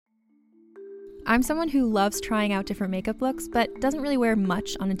I'm someone who loves trying out different makeup looks, but doesn't really wear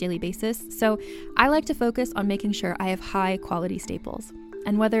much on a daily basis, so I like to focus on making sure I have high quality staples.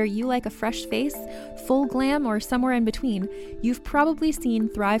 And whether you like a fresh face, full glam, or somewhere in between, you've probably seen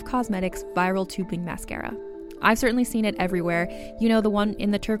Thrive Cosmetics Viral Tubing Mascara. I've certainly seen it everywhere. You know, the one in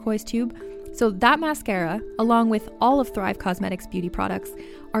the turquoise tube? So that mascara, along with all of Thrive Cosmetics beauty products,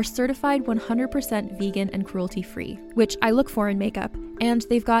 are certified 100% vegan and cruelty-free, which I look for in makeup, and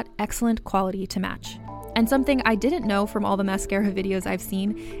they've got excellent quality to match. And something I didn't know from all the mascara videos I've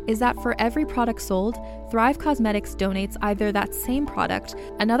seen is that for every product sold, Thrive Cosmetics donates either that same product,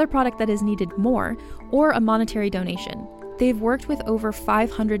 another product that is needed more, or a monetary donation. They've worked with over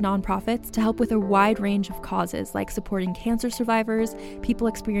 500 nonprofits to help with a wide range of causes like supporting cancer survivors, people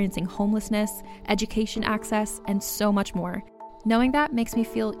experiencing homelessness, education access, and so much more. Knowing that makes me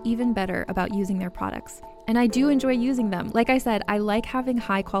feel even better about using their products. And I do enjoy using them. Like I said, I like having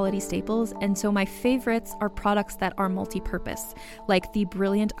high quality staples, and so my favorites are products that are multi-purpose, like the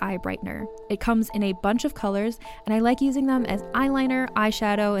Brilliant Eye Brightener. It comes in a bunch of colors, and I like using them as eyeliner,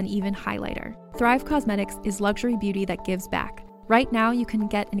 eyeshadow, and even highlighter. Thrive Cosmetics is luxury beauty that gives back. Right now, you can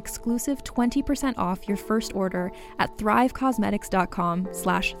get an exclusive 20% off your first order at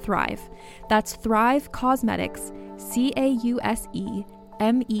thrivecosmetics.com/thrive. That's Thrive Cosmetics,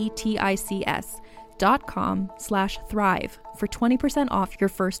 CAUSEMETICS.com/thrive for 20% off your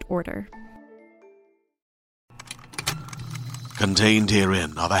first order. Contained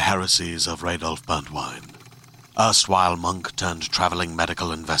herein are the heresies of Radolf Burntwine, erstwhile monk turned traveling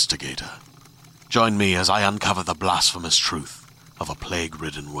medical investigator. Join me as I uncover the blasphemous truth of a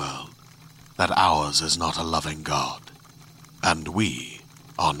plague-ridden world, that ours is not a loving God, and we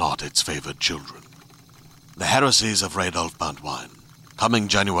are not its favored children. The Heresies of Radolf Burntwine, coming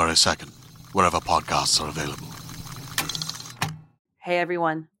January 2nd, wherever podcasts are available. Hey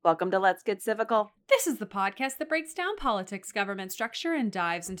everyone, welcome to Let's Get Civical. This is the podcast that breaks down politics, government structure, and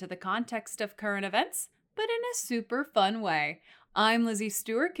dives into the context of current events, but in a super fun way. I'm Lizzie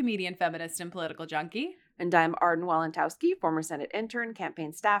Stewart, comedian, feminist, and political junkie. And I'm Arden Walentowski, former Senate intern,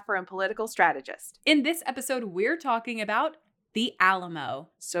 campaign staffer, and political strategist. In this episode, we're talking about the Alamo.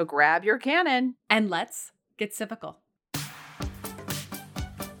 So grab your cannon. And let's get civical.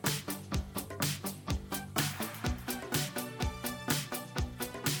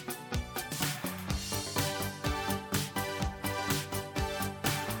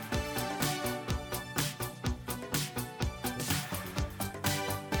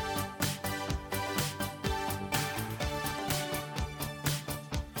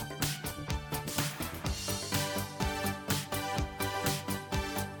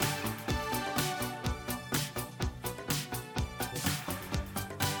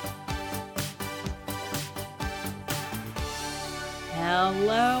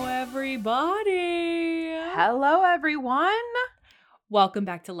 Hello, everybody. Hello, everyone. Welcome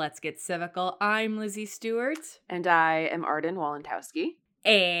back to Let's Get Civical. I'm Lizzie Stewart. And I am Arden Walentowski.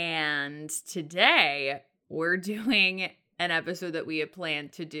 And today we're doing an episode that we had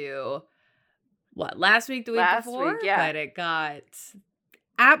planned to do, last week, the week before? Yeah. But it got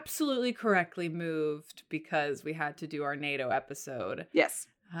absolutely correctly moved because we had to do our NATO episode. Yes.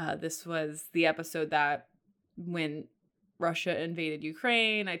 This was the episode that when Russia invaded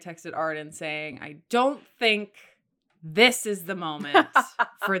Ukraine, I texted Arden saying, I don't think this is the moment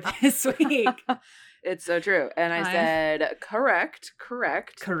for this week. It's so true. And I said, correct.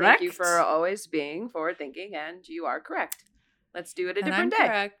 Thank you for always being forward thinking, and you are correct. Let's do it a different day.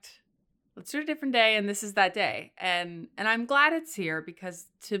 Correct. Let's do it a different day, and this is that day. And I'm glad it's here because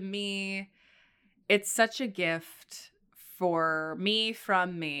to me, it's such a gift for me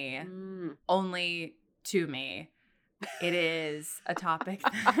from me, only to me. It is a topic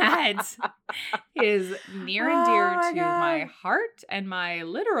that is near and dear to my heart and my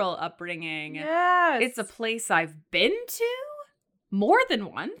literal upbringing. Yes. It's a place I've been to more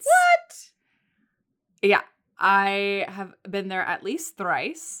than once. What? Yeah, I have been there at least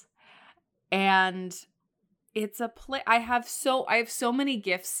thrice. And it's a place I have so many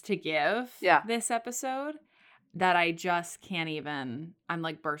gifts to give this episode that I just can't even. I'm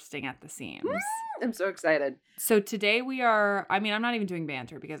like bursting at the seams. I'm so excited. So today I'm not even doing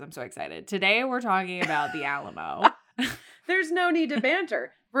banter because I'm so excited. Today we're talking about the Alamo. There's no need to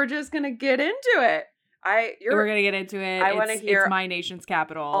banter. We're just going to get into it. We're going to get into it. I want to hear it's my nation's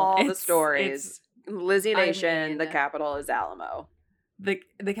capital. All the stories. Lizzie Nation, the capital is Alamo. The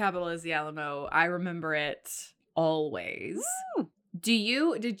capital is the Alamo. I remember it always. Woo.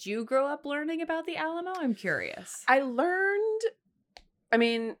 Did you grow up learning about the Alamo? I'm curious.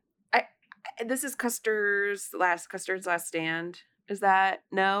 This is Custer's Last Stand, Is that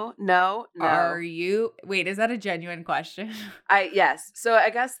no? Are you? Wait, is that a genuine question? Yes. So I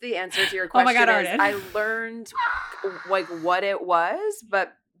guess the answer to your question oh my God, is Arden. I learned like what it was,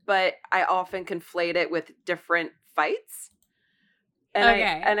 but I often conflate it with different fights. And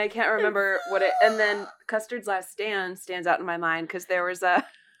okay. I can't remember what it. And then Custard's Last Stand stands out in my mind because there was a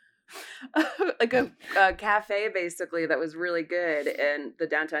cafe basically that was really good in the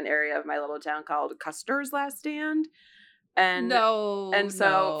downtown area of my little town called Custer's Last Stand. And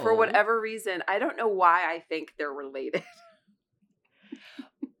so for whatever reason, I don't know why I think they're related.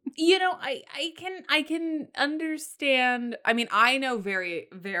 You know, I can understand. I mean, I know very,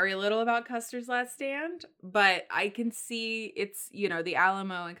 very little about Custer's Last Stand, but I can see it's, you know, the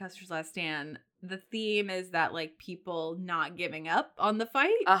Alamo and Custer's Last Stand. The theme is that like people not giving up on the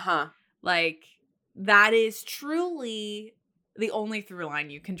fight. Like that is truly the only through line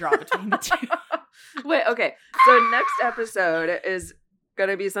you can draw between the two. Wait, okay. So next episode is going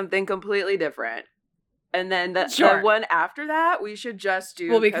to be something completely different. And then the one after that, we should just do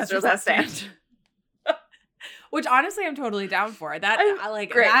Custer's Last Stand. Which honestly, I'm totally down for. That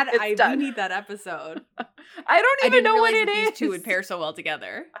we need that episode. I don't even know what it is. These two would pair so well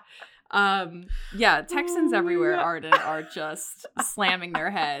together. Yeah, Texans everywhere, Arden, are just slamming their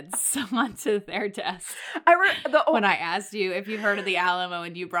heads onto their desks. When I asked you if you'd heard of the Alamo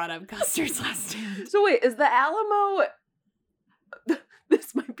and you brought up Custer's Last Stand. So wait, is the Alamo...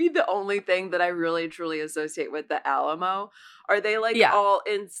 This might be the only thing that I really truly associate with the Alamo. Are they all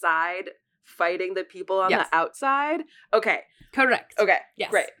inside fighting the people on the outside? Okay. Correct. Okay. Yes.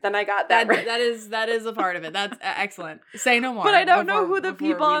 Great. Then I got that right. That is a part of it. That's excellent. Say no more. But I don't know who the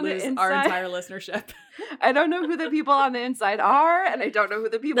people on the inside... Our entire listenership. I don't know who the people on the inside are, and I don't know who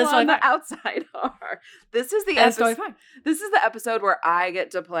the people on the outside are. This is the episode. This is the episode where I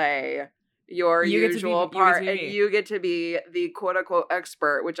get to play your usual part, and you get to be the quote unquote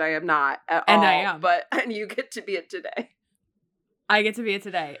expert, which I am not at all. And I am. And you get to be it today. I get to be it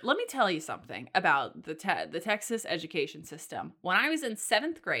today. Let me tell you something about the Texas education system. When I was in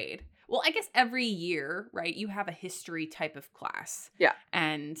 7th grade, well, I guess every year, right, you have a history type of class. Yeah.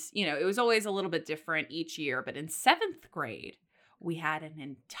 And, you know, it was always a little bit different each year. But in 7th grade, we had an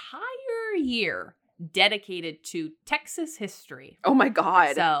entire year dedicated to Texas history. Oh, my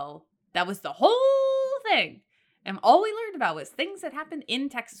God. So that was the whole thing. And all we learned about was things that happened in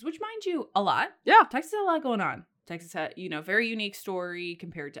Texas, which, mind you, a lot. Yeah. Texas had a lot going on. Texas had, you know, very unique story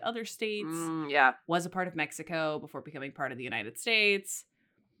compared to other states. Yeah. Was a part of Mexico before becoming part of the United States.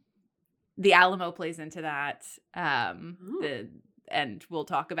 The Alamo plays into that. And we'll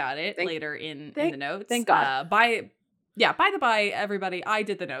talk about it later in the notes. Thank God. By the by, everybody, I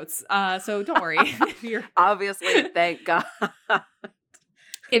did the notes. So don't worry. Obviously, thank God.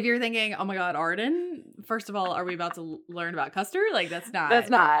 If you're thinking, oh my God, Arden, first of all, are we about to learn about Custer? Like, that's not.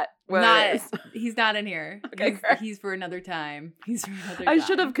 He's not in here. Okay, he's for another time. I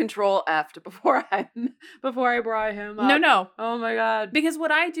should have Control F'd before I brought him up. No. Oh my God. Because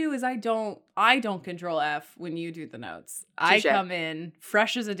what I do is I don't Control F when you do the notes. Touché. I come in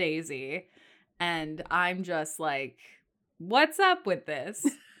fresh as a daisy and I'm just like, what's up with this?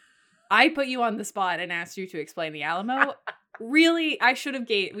 I put you on the spot and asked you to explain the Alamo. Really, we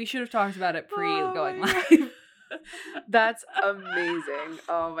should have talked about it going live. That's amazing.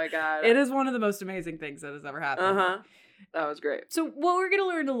 Oh my God. It is one of the most amazing things that has ever happened. That was great. So, well, we're going to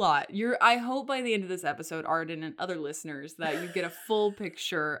learn a lot. I hope by the end of this episode, Arden and other listeners, that you get a full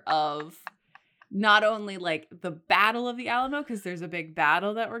picture of not only like the Battle of the Alamo, because there's a big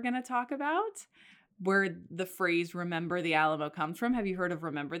battle that we're going to talk about, where the phrase "Remember the Alamo" comes from. Have you heard of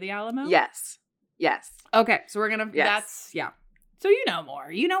 "Remember the Alamo"? Yes. Okay, so we're gonna. Yes. So you know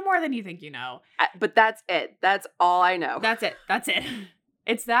more. You know more than you think you know. But that's it. That's all I know. That's it.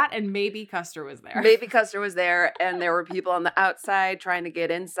 It's that, and maybe Custer was there. Maybe Custer was there, and there were people on the outside trying to get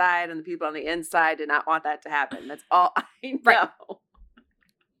inside, and the people on the inside did not want that to happen. That's all I know.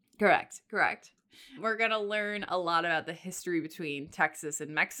 Right. Correct. We're gonna learn a lot about the history between Texas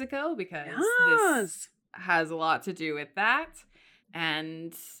and Mexico because this has a lot to do with that.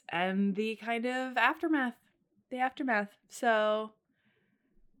 And the kind of aftermath. So,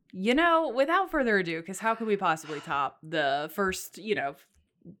 you know, without further ado, because how could we possibly top the first,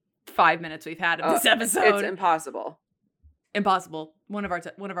 5 minutes we've had of this episode? It's impossible. One of our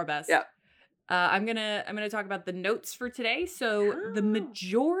best. Yeah. I'm gonna talk about the notes for today. So the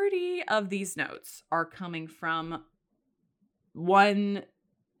majority of these notes are coming from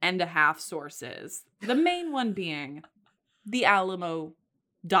 1.5 sources. The main one being thealamo.org.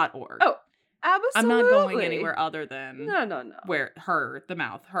 Oh, absolutely. I'm not going anywhere other than no. Where the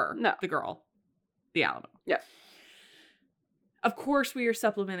girl, the Alamo. Yeah. Of course, we are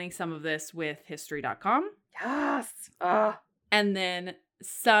supplementing some of this with history.com. Yes. And then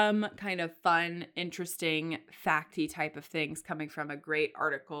some kind of fun, interesting, facty type of things coming from a great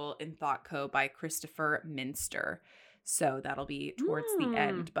article in ThoughtCo by Christopher Minster. So that'll be towards the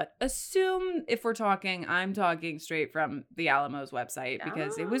end. But assume if we're talking, I'm talking straight from the Alamo's website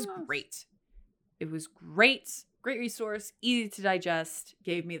because it was great. It was great. Great resource. Easy to digest.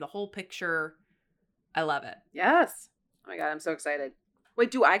 Gave me the whole picture. I love it. Yes. Oh my God, I'm so excited.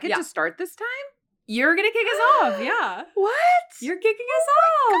 Wait, do I get to start this time? You're going to kick us off. Yeah. What? You're kicking us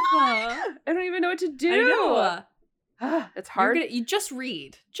off. God. I don't even know what to do. I know. It's hard. You just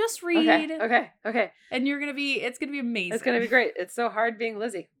read. Just read. Okay. And it's going to be amazing. It's going to be great. It's so hard being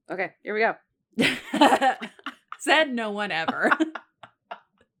Lizzie. Okay, here we go. Said no one ever.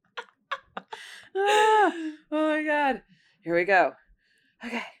 Oh my God. Here we go.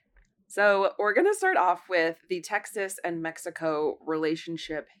 Okay. So we're going to start off with the Texas and Mexico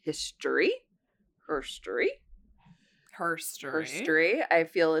relationship history. Herstory. I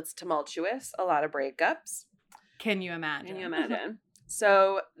feel it's tumultuous. A lot of breakups. Can you imagine?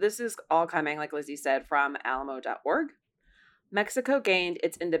 So this is all coming, like Lizzie said, from alamo.org. Mexico gained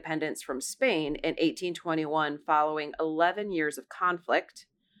its independence from Spain in 1821 following 11 years of conflict.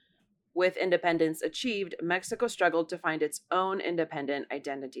 With independence achieved, Mexico struggled to find its own independent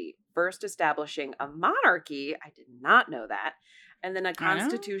identity, first establishing a monarchy. I did not know that. And then a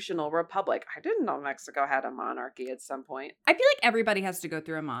constitutional republic. I didn't know Mexico had a monarchy at some point. I feel like everybody has to go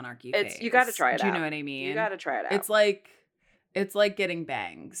through a monarchy phase. You got to try it out. Do you know what I mean? You got to try it out. It's like getting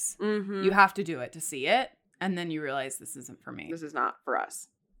bangs. Mm-hmm. You have to do it to see it. And then you realize this isn't for me. This is not for us.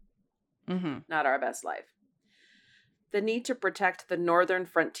 Mm-hmm. Not our best life. The need to protect the northern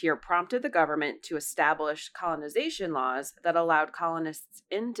frontier prompted the government to establish colonization laws that allowed colonists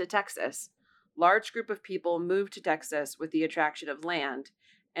into Texas. Large group of people moved to Texas with the attraction of land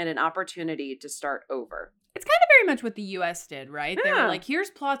and an opportunity to start over. It's kind of very much what the U.S. did, right? Yeah. They were like, here's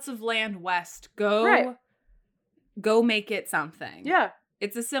plots of land west. Go make it something. Yeah.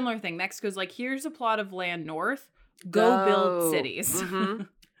 It's a similar thing. Mexico's like, here's a plot of land north. Go build cities. Mm-hmm.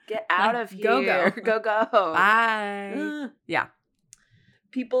 Get out of here. Go. Bye. Yeah.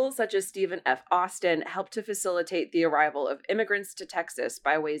 People such as Stephen F. Austin helped to facilitate the arrival of immigrants to Texas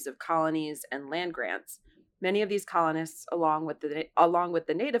by ways of colonies and land grants. Many of these colonists, along with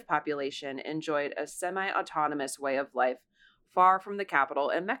the native population, enjoyed a semi-autonomous way of life far from the capital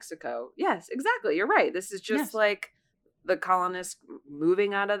in Mexico. Yes, exactly. You're right. This is just like the colonists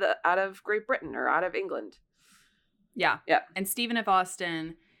moving out of Great Britain or out of England. Yeah. And Stephen F.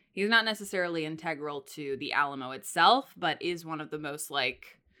 Austin, he's not necessarily integral to the Alamo itself, but is one of the most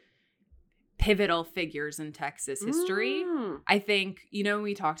pivotal figures in Texas history. I think, when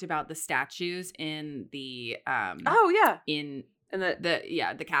we talked about the statues in the in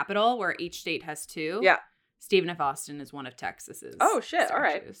the Capitol, where each state has two. Yeah. Stephen F. Austin is one of Texas's. Oh shit! Statues. All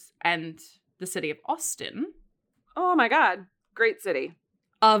right. And the city of Austin. Oh my God! Great city.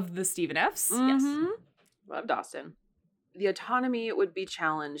 Of the Stephen F's. Mm-hmm. Yes. Loved Austin. The autonomy would be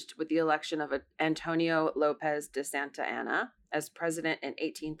challenged with the election of Antonio Lopez de Santa Anna as president in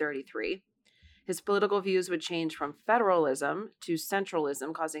 1833. His political views would change from federalism to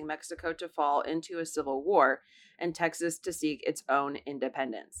centralism, causing Mexico to fall into a civil war and Texas to seek its own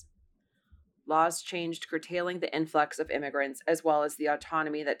independence. Laws changed, curtailing the influx of immigrants as well as the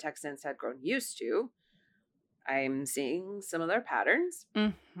autonomy that Texans had grown used to. I'm seeing similar patterns.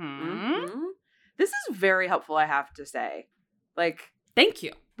 Mm-hmm. Mm-hmm. This is very helpful, I have to say. Thank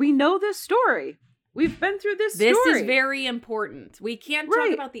you. We know this story. We've been through this story. This is very important. We can't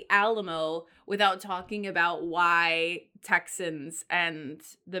talk about the Alamo without talking about why Texans and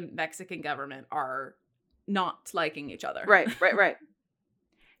the Mexican government are not liking each other. Right.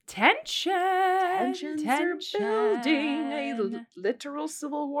 Tensions are building. A literal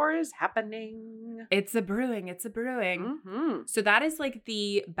civil war is happening. It's a brewing. Mm-hmm. So that is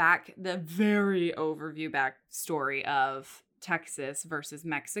the very overview backstory of Texas versus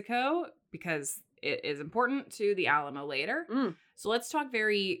Mexico, because it is important to the Alamo later. So let's talk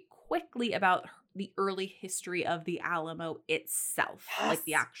very quickly about the early history of the Alamo itself,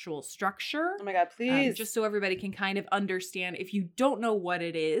 the actual structure. Oh my God, please. Just so everybody can kind of understand. If you don't know what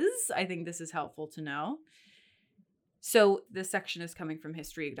it is, I think this is helpful to know. So this section is coming from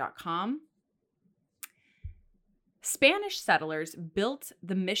history.com. Spanish settlers built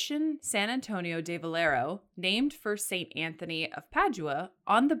the Mission San Antonio de Valero, named for St. Anthony of Padua,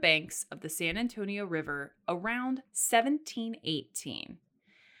 on the banks of the San Antonio River around 1718.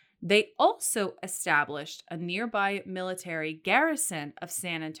 They also established a nearby military garrison of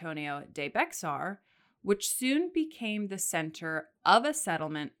San Antonio de Bexar, which soon became the center of a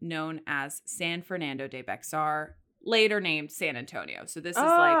settlement known as San Fernando de Bexar, later named San Antonio. So this is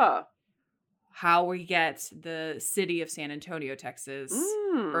like how we get the city of San Antonio, Texas,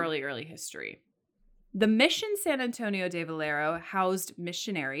 early history. The Mission San Antonio de Valero housed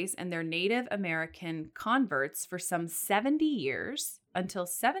missionaries and their Native American converts for some 70 years until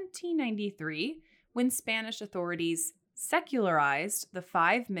 1793, when Spanish authorities secularized the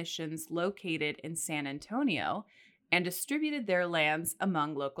 5 missions located in San Antonio and distributed their lands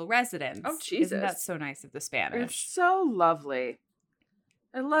among local residents. Oh, Jesus. Isn't that so nice of the Spanish? It's so lovely.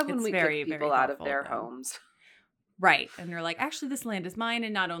 I love when we kick people out of their homes. Right. And they're like, actually, this land is mine,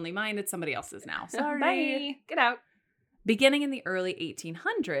 and not only mine, it's somebody else's now. Sorry. Bye. Get out. Beginning in the early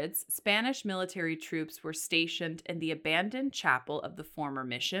 1800s, Spanish military troops were stationed in the abandoned chapel of the former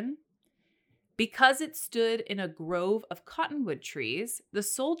mission. Because it stood in a grove of cottonwood trees, the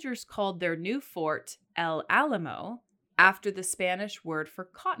soldiers called their new fort El Alamo, after the Spanish word for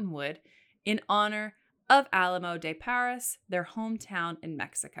cottonwood, in honor of Alamo de Paris, their hometown in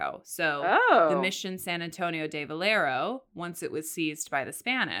Mexico. So the Mission San Antonio de Valero, once it was seized by the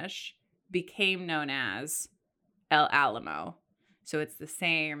Spanish, became known as El Alamo. So it's the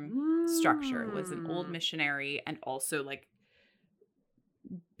same structure. It was an old missionary and also like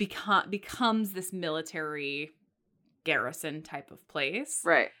becomes this military garrison type of place.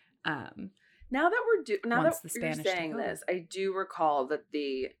 Right. Now that you're saying this, I do recall that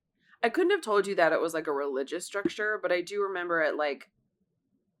I couldn't have told you that it was like a religious structure, but I do remember it like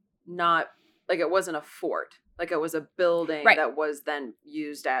not like it wasn't a fort. Like it was a building that was then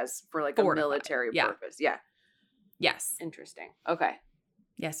used as for like a military purpose. Yeah. Yes. Interesting. Okay.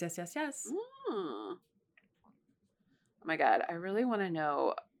 Yes. Oh my God. I really want to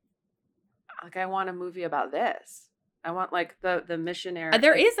know. Like, I want a movie about this. I want like the missionary.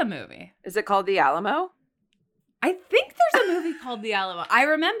 There is a movie. Is it called The Alamo? I think there's a movie called The Alamo. I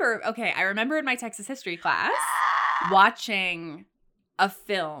remember in my Texas history class watching a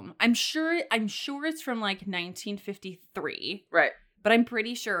film. I'm sure it's from like 1953. Right. But I'm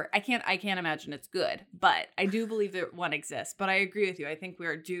pretty sure I can't imagine it's good, but I do believe that one exists. But I agree with you. I think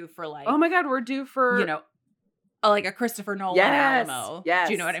we're due for like, oh my God, we're due for, like a Christopher Nolan Alamo. Yes.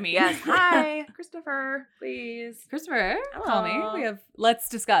 Do you know what I mean? Yes. Hi, Christopher, please. Christopher, call me. Let's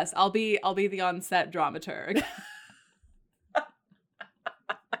discuss. I'll be the on-set dramaturg.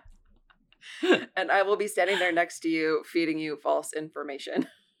 And I will be standing there next to you, feeding you false information.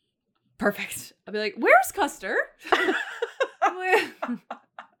 Perfect. I'll be like, where's Custer?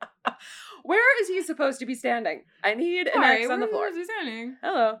 Where is he supposed to be standing? I need an X on the floor. Where is he standing?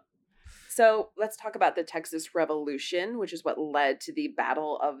 Hello. So let's talk about the Texas Revolution, which is what led to the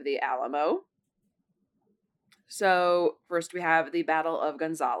Battle of the Alamo. So first we have the Battle of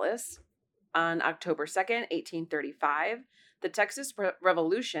Gonzales. On October 2nd, 1835, the Texas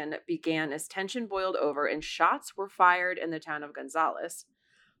Revolution began as tension boiled over and shots were fired in the town of Gonzales.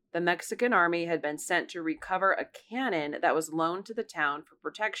 The Mexican army had been sent to recover a cannon that was loaned to the town for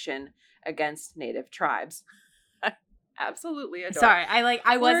protection against native tribes. Absolutely adorable. Sorry,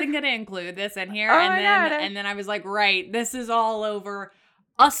 I wasn't going to include this in here, and then I was like, right, this is all over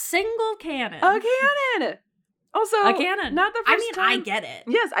a single cannon. A cannon! Also, a cannon. Not the first time. I get it.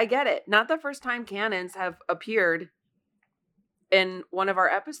 Yes, I get it. Not the first time cannons have appeared in one of our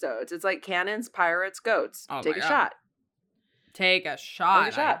episodes. It's like cannons, pirates, goats. Take a shot. Take a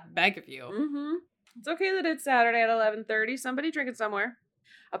shot. I beg of you. Mm-hmm. It's okay that it's Saturday at 11:30. Somebody drinking somewhere.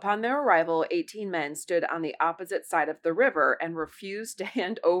 Upon their arrival, 18 men stood on the opposite side of the river and refused to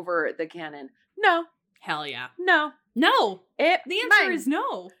hand over the cannon. No. Hell yeah. No. No. The answer is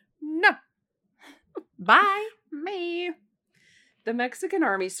no. No. Bye. Me. The Mexican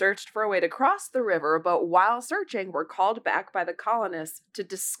army searched for a way to cross the river, but while searching, were called back by the colonists to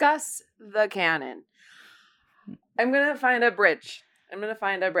discuss the cannon. I'm going to find a bridge. Come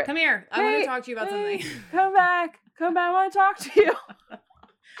here. I want to talk to you about something. Come back. I want to talk to you.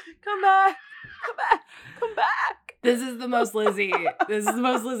 Come back. This is the most Lizzie thing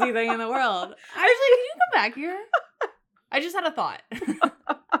in the world. Actually, can you come back here? I just had a thought.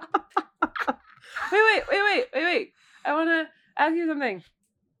 Wait. I want to ask you something.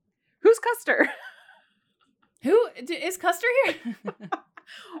 Who's Custer? Who is Custer here?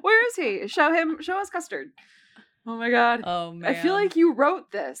 Where is he? Show us Custard. Oh my God. Oh man. I feel like you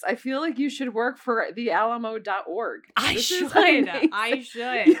wrote this. I feel like you should work for thealamo.org. I should.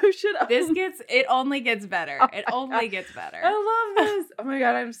 You should. It only gets better. It only gets better. I love this. Oh my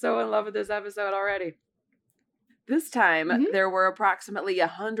God. I'm so in love with this episode already. This time, there were approximately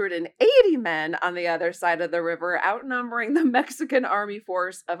 180 men on the other side of the river, outnumbering the Mexican army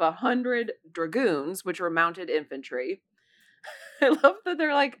force of 100 dragoons, which were mounted infantry. I love that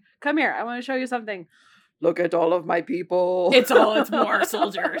they're like, come here, I want to show you something. Look at all of my people. It's more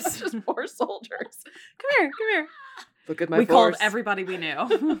soldiers. It's just more soldiers. Come here. Look at my force. We called everybody we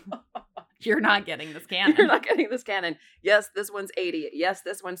knew. You're not getting this cannon. You're not getting this cannon. Yes, this one's 80. Yes,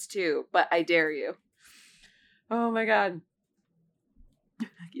 this one's 2. But I dare you. Oh my God. I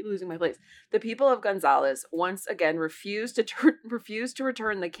keep losing my place. The people of Gonzales once again refused to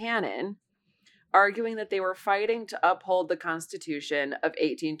return the cannon, arguing that they were fighting to uphold the Constitution of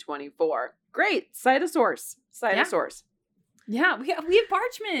 1824. Great. Cite a source. Yeah, we have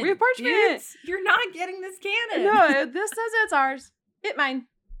parchment. Dudes, you're not getting this cannon. No, this says it's ours. It mine.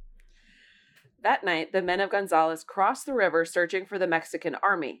 That night, the men of Gonzales crossed the river searching for the Mexican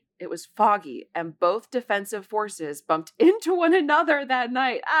army. It was foggy, and both defensive forces bumped into one another that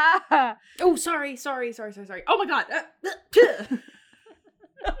night. Ah! Oh, sorry. Oh my God.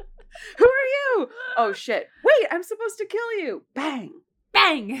 Who are you? Oh, shit. Wait, I'm supposed to kill you. Bang.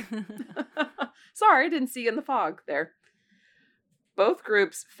 Bang. Sorry, I didn't see you in the fog there. Both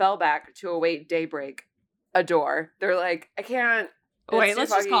groups fell back to await daybreak. A door. They're like, I can't. Wait,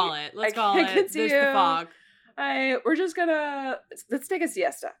 let's just call it. Let's call it. There's the fog. We're just gonna, let's take a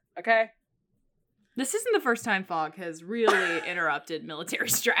siesta, okay? This isn't the first time fog has really interrupted military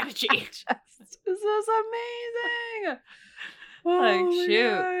strategy. This is amazing. Oh,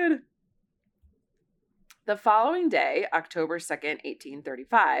 shoot. God. The following day, October 2nd,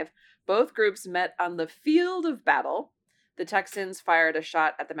 1835, both groups met on the field of battle. The Texans fired a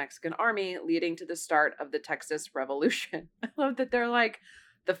shot at the Mexican army, leading to the start of the Texas Revolution. I love that they're like,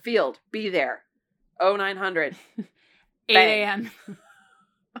 the field, be there. 0900. 8 a.m.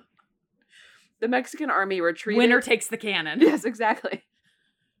 The Mexican army retreated. Winner takes the cannon. Yes, exactly.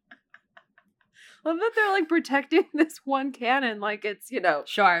 I love that they're like protecting this one cannon like it's,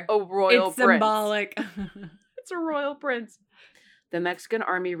 sure, a royal it's prince. Symbolic. It's a royal prince. The Mexican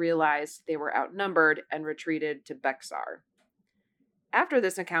army realized they were outnumbered and retreated to Bexar. After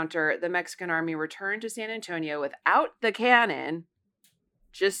this encounter, the Mexican army returned to San Antonio without the cannon,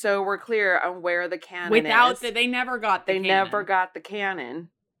 just so we're clear on where the cannon is. They never got the cannon. They never got the cannon,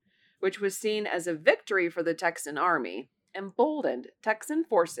 which was seen as a victory for the Texan army. Emboldened, Texan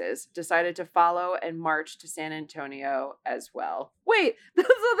forces decided to follow and march to San Antonio as well. Wait, the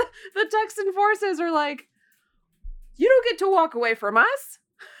Texan forces are like, you don't get to walk away from us.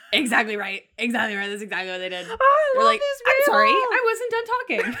 Exactly right. That's exactly what they did. Oh, I love these people. I'm sorry, I wasn't done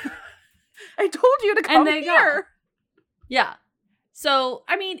talking. I told you to come here. Go. Yeah. So,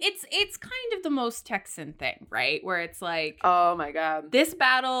 I mean, it's kind of the most Texan thing, right? Where it's like, oh my God. This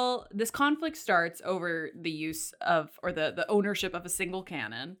conflict starts over the use of, or the ownership of a single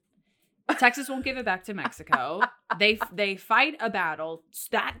cannon. Texas won't give it back to Mexico. They fight a battle.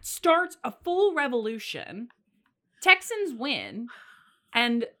 That starts a full revolution. Texans win.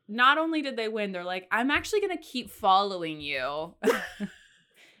 And not only did they win, they're like, I'm actually going to keep following you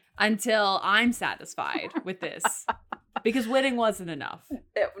until I'm satisfied with this. Because winning wasn't enough.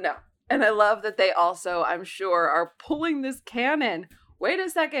 No. And I love that they also, I'm sure, are pulling this cannon. Wait a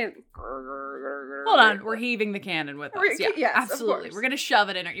second. Hold on. We're heaving the cannon with us. Yeah, yes, absolutely. We're going to shove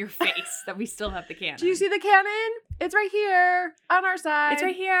it in your face that we still have the cannon. Do you see the cannon? It's right here on our side. It's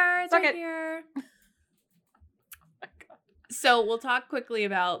right here. It's right here. So we'll talk quickly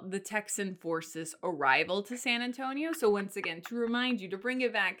about the Texan forces' arrival to San Antonio. So once again, to remind you, to bring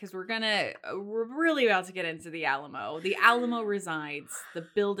it back, because we're really about to get into the Alamo. The Alamo resides. The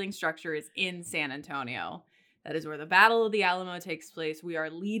building structure is in San Antonio. That is where the Battle of the Alamo takes place. We are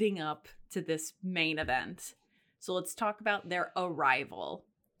leading up to this main event. So let's talk about their arrival.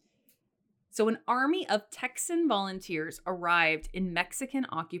 So an army of Texan volunteers arrived in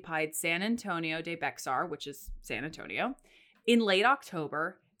Mexican-occupied San Antonio de Bexar, which is San Antonio, in late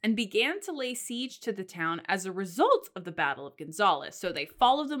October, and began to lay siege to the town as a result of the Battle of Gonzales. So they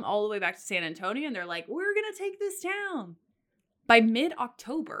followed them all the way back to San Antonio, and they're like, we're going to take this town. By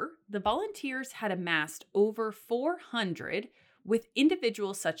mid-October, the volunteers had amassed over 400, with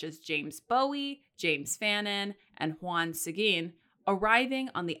individuals such as James Bowie, James Fannin, and Juan Seguin arriving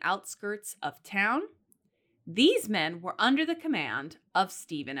on the outskirts of town. These men were under the command of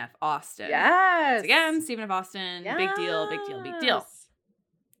Stephen F. Austin. Yes. Once again, Stephen F. Austin, yes. Big deal.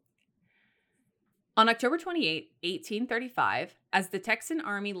 On October 28, 1835, as the Texan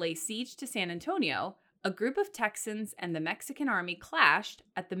army lay siege to San Antonio, a group of Texans and the Mexican army clashed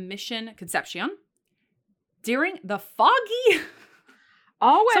at the Mission Concepcion. During the foggy...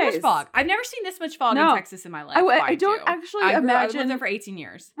 Always. So much fog. I've never seen this much fog in Texas in my life. I don't actually imagine. I lived there for 18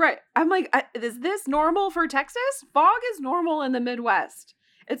 years. Right. I'm like, is this normal for Texas? Fog is normal in the Midwest.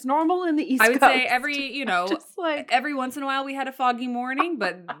 It's normal in the East Coast. I would say every once in a while we had a foggy morning,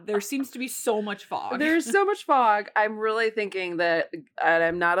 but there seems to be so much fog. There's so much fog. I'm really thinking that, and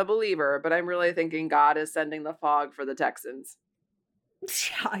I'm not a believer, but I'm really thinking God is sending the fog for the Texans.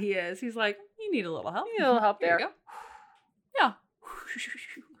 Yeah, he is. He's like, you need a little help. You need a little help there. You go.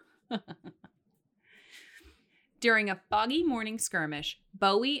 Yeah. During a foggy morning skirmish,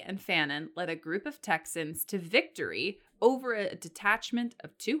 Bowie and Fannin led a group of Texans to victory over a detachment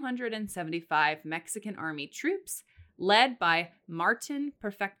of 275 Mexican army troops led by Martin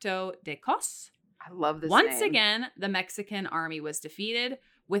Perfecto de Cos. I love this Once name. again, the Mexican army was defeated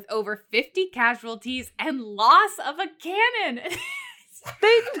with over 50 casualties and loss of a cannon.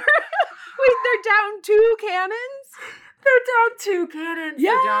 Wait, they're down 2 cannons? They're down 2 cannons.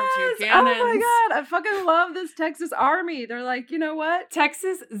 Yes! They're down 2 cannons. Oh my God. I fucking love this Texas army. They're like, you know what?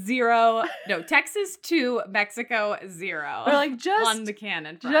 Texas 2, Mexico 0. They're like, just on the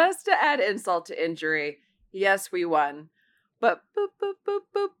cannon front. Just to add insult to injury, yes, we won. But boop, boop, boop,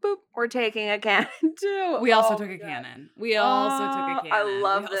 boop, boop. We're taking a cannon too. We also took a cannon. I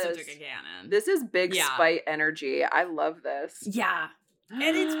love this. Also took a cannon. This is big spite energy. I love this. Yeah.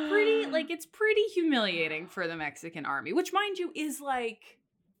 And it's pretty humiliating for the Mexican army, which, mind you, is like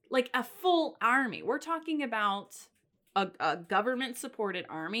a full army. We're talking about a government-supported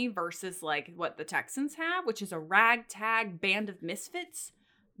army versus like what the Texans have, which is a ragtag band of misfits.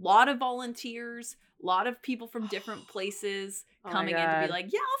 A lot of volunteers, a lot of people from different places coming in to be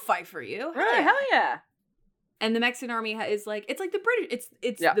like, yeah, I'll fight for you. Really? Hell yeah. And the Mexican army is like, it's like the British.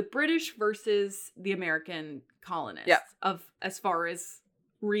 It's the British versus the American colonists as far as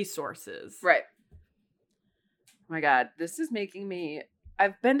resources. Right. Oh my God, this is making me.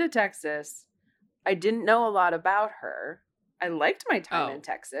 I've been to Texas. I didn't know a lot about her. I liked my time in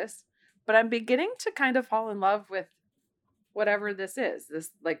Texas, but I'm beginning to kind of fall in love with whatever this is. This,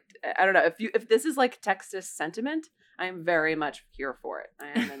 like, I don't know if this is like Texas sentiment. I am very much here for it.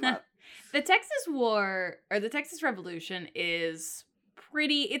 I am in love. The Texas War or the Texas Revolution is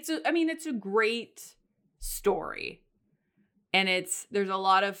pretty. It's a great story, and there's a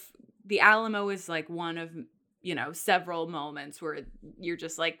lot of the Alamo is like one of several moments where you're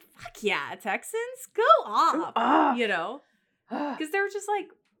just like, fuck yeah, Texans, go off, because they're just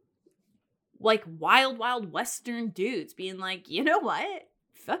like wild Western dudes being like, you know what,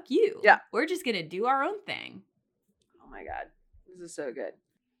 fuck you, we're just gonna do our own thing. Oh my God, this is so good.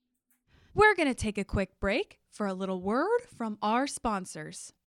 We're going to take a quick break for a little word from our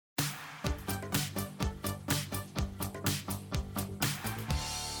sponsors.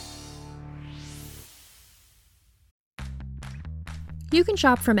 You can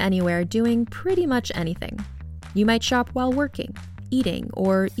shop from anywhere doing pretty much anything. You might shop while working, eating,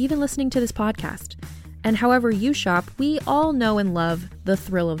 or even listening to this podcast. And however you shop, we all know and love the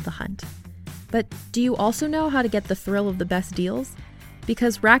thrill of the hunt. But do you also know how to get the thrill of the best deals?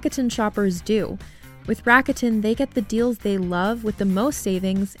 Because Rakuten shoppers do. With Rakuten, they get the deals they love with the most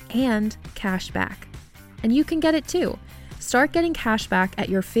savings and cash back. And you can get it too. Start getting cash back at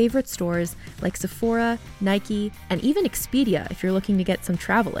your favorite stores like Sephora, Nike, and even Expedia if you're looking to get some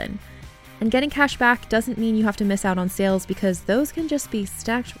travel in. And getting cash back doesn't mean you have to miss out on sales because those can just be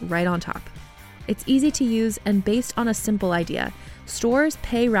stacked right on top. It's easy to use and based on a simple idea. Stores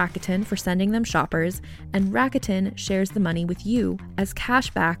pay Rakuten for sending them shoppers, and Rakuten shares the money with you as cash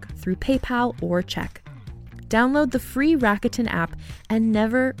back through PayPal or check. Download the free Rakuten app and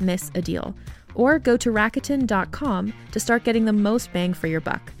never miss a deal. Or go to Rakuten.com to start getting the most bang for your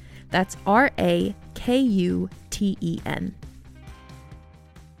buck. That's Rakuten.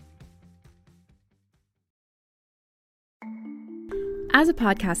 As a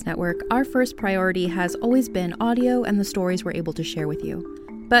podcast network, our first priority has always been audio and the stories we're able to share with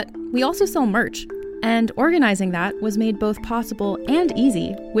you. But we also sell merch, and organizing that was made both possible and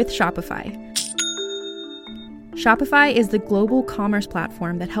easy with Shopify. Shopify is the global commerce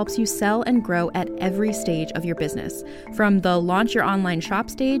platform that helps you sell and grow at every stage of your business, from the launch your online shop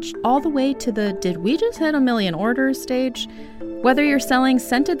stage all the way to the did we just hit 1 million orders stage? Whether you're selling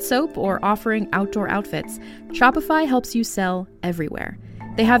scented soap or offering outdoor outfits, Shopify helps you sell everywhere.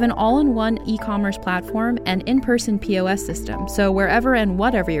 They have an all-in-one e-commerce platform and in-person POS system, so wherever and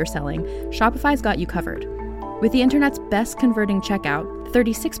whatever you're selling, Shopify's got you covered. With the internet's best converting checkout,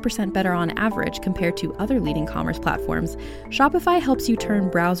 36% better on average compared to other leading commerce platforms, Shopify helps you turn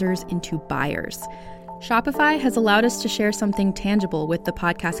browsers into buyers. Shopify has allowed us to share something tangible with the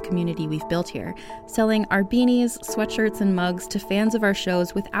podcast community we've built here, selling our beanies, sweatshirts, and mugs to fans of our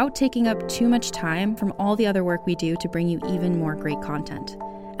shows without taking up too much time from all the other work we do to bring you even more great content.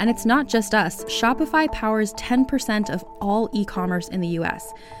 And it's not just us. Shopify powers 10% of all e-commerce in the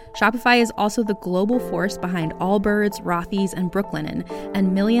US. Shopify is also the global force behind Allbirds, Rothy's, and Brooklinen,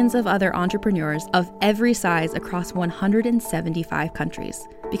 and millions of other entrepreneurs of every size across 175 countries.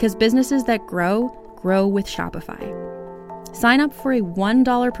 Because businesses that grow with Shopify. Sign up for a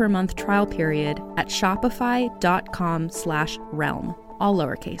 $1 per month trial period at shopify.com/realm, all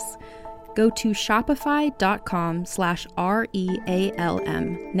lowercase. Go to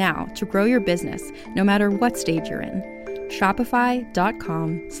shopify.com/REALM now to grow your business, no matter what stage you're in.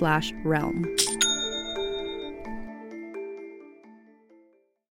 Shopify.com/realm.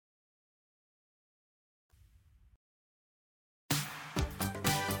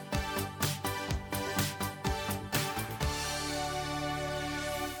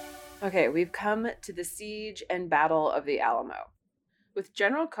 Okay, we've come to the siege and battle of the Alamo. With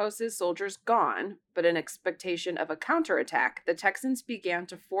General Cose's soldiers gone, but in expectation of a counterattack, the Texans began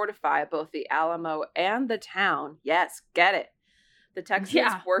to fortify both the Alamo and the town. Yes, get it. The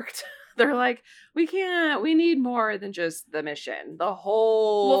Texans worked. They're like, we need more than just the mission. The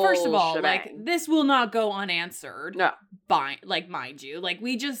whole Well, first of all, shebang. like, this will not go unanswered. No. Mind you. Like,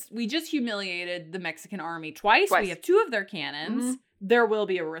 we just humiliated the Mexican army twice. We have 2 of their cannons. Mm-hmm. There will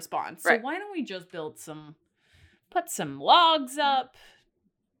be a response. Right. So why don't we just put some logs up,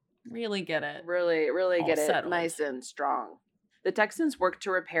 really get it. Really get settled. It nice and strong. The Texans worked to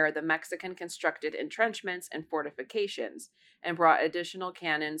repair the Mexican-constructed entrenchments and fortifications and brought additional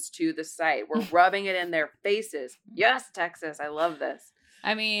cannons to the site. We're rubbing it in their faces. Yes, Texas, I love this.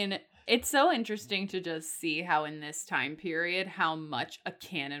 I mean, it's so interesting to just see how in this time period, how much a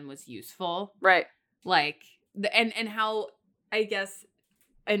cannon was useful. Right. Like, and how, I guess,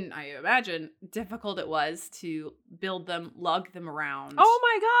 and I imagine, difficult it was to build them, lug them around. Oh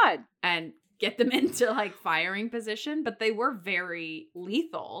my God. And get them into, like, firing position, but they were very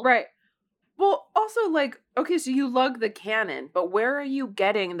lethal. Right. Well, also, like, okay, so you lug the cannon, but where are you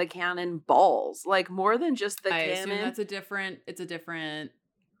getting the cannon balls? Like, more than just the cannon? I assume it's a different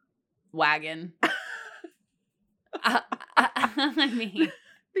wagon. I mean.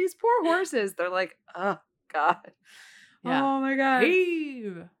 These poor horses, they're like, oh, God. Yeah. Oh, my God.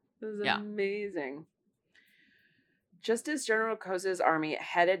 Heave. This is amazing. Just as General Cose's army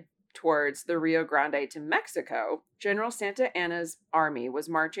headed towards the Rio Grande to Mexico, General Santa Anna's army was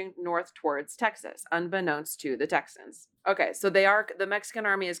marching north towards Texas, unbeknownst to the Texans. Okay, so the Mexican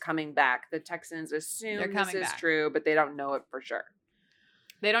army is coming back. The Texans assume this is true, but they don't know it for sure.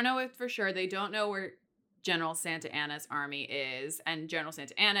 They don't know it for sure. They don't know where General Santa Anna's army is. And General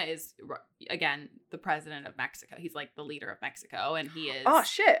Santa Anna is, again, the president of Mexico. He's like the leader of Mexico, and he is... Oh,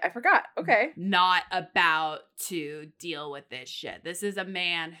 shit. I forgot. Okay. Not about to deal with this shit. This is a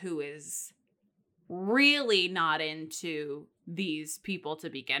man who is really not into these people to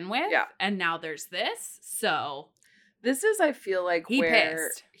begin with. Yeah. And now there's this. So... This is, I feel like, He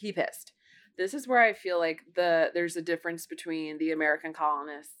pissed. This is where I feel like there's a difference between the American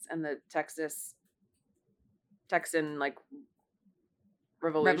colonists and the Texan, like,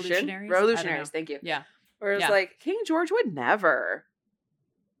 revolutionaries. Thank you. Yeah. Whereas, like, King George would never.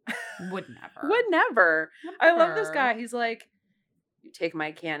 Would never. I love this guy. He's like, you take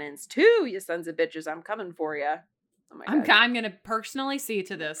my cannons too, you sons of bitches. I'm coming for you. Oh my God. I'm going to personally see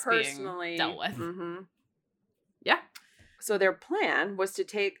to this being dealt with. Mm-hmm. Yeah. So their plan was to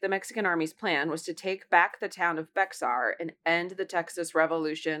the Mexican army's plan was to take back the town of Bexar and end the Texas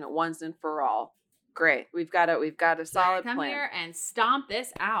Revolution once and for all. Great. We've got a solid plan. Come here and stomp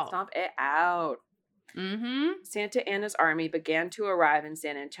this out. Stomp it out. Mm-hmm. Santa Anna's army began to arrive in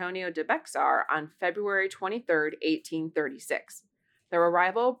San Antonio de Bexar on February 23rd, 1836. Their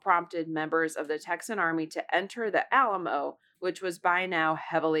arrival prompted members of the Texan army to enter the Alamo, which was by now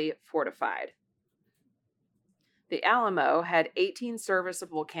heavily fortified. The Alamo had 18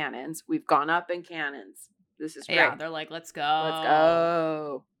 serviceable cannons. We've gone up in cannons. This is great. Yeah, they're like, let's go. Let's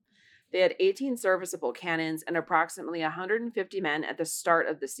go. They had 18 serviceable cannons and approximately 150 men at the start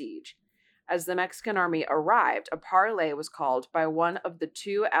of the siege. As the Mexican army arrived, a parley was called by one of the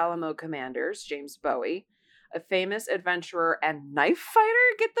 2 Alamo commanders, James Bowie, a famous adventurer and knife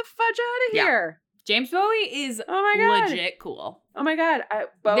fighter. Get the fudge out of here. James Bowie is legit cool. Oh my God.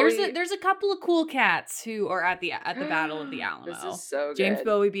 Bowie... There's a couple of cool cats who are at the Battle of the Alamo. This is so good. James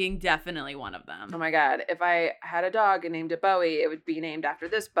Bowie being definitely one of them. Oh my God. If I had a dog and named it Bowie, it would be named after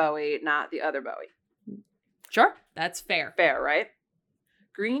this Bowie, not the other Bowie. Sure. That's fair. Fair, right?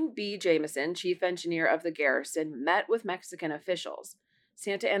 Green B. Jameson, chief engineer of the garrison, met with Mexican officials.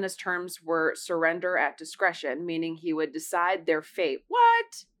 Santa Anna's terms were surrender at discretion, meaning he would decide their fate.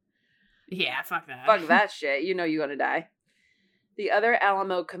 What? Yeah, fuck that. Fuck that shit. You know you're gonna die. The other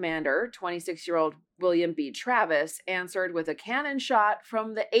Alamo commander, 26-year-old William B. Travis, answered with a cannon shot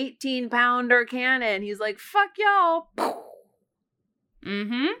from the 18-pounder cannon. He's like, fuck y'all.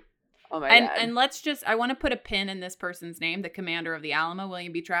 Mm-hmm. Oh my God. And let's just, I want to put a pin in this person's name, the commander of the Alamo,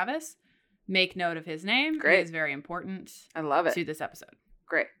 William B. Travis. Make note of his name. Great. He is very important. I love it. To this episode.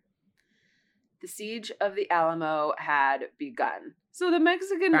 Great. The siege of the Alamo had begun. So the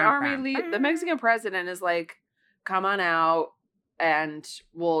Mexican the Mexican president is like, come on out and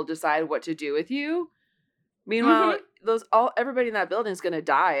we'll decide what to do with you. Meanwhile, everybody in that building is going to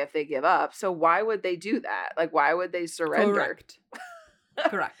die if they give up. So why would they do that? Like, why would they surrender?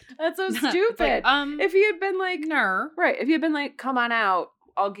 Correct. That's so stupid. If he had been like, right. If he had been like, come on out,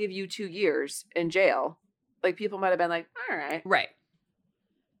 I'll give you 2 years in jail. Like, people might have been like, all right. Right.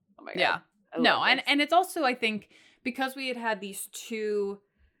 Oh my God. Yeah. No. And it's also, I think, because we had these 2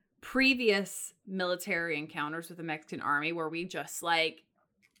 previous military encounters with the Mexican army where we just like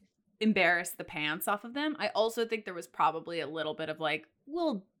embarrassed the pants off of them. I also think there was probably a little bit of like,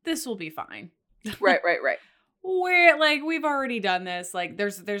 well, this will be fine. Right. We've already done this. Like,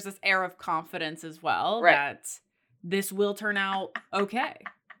 there's this air of confidence as well that this will turn out okay.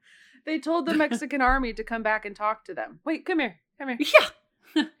 They told the Mexican army to come back and talk to them. Wait, come here. Yeah.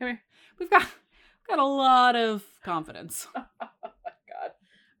 Come here. We've got a lot of confidence. Oh my God.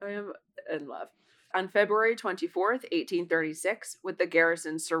 I am in love. On February 24th, 1836, with the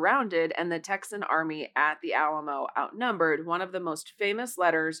garrison surrounded and the Texan army at the Alamo outnumbered, one of the most famous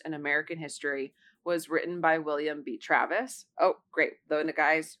letters in American history was written by William B. Travis. Oh, great. The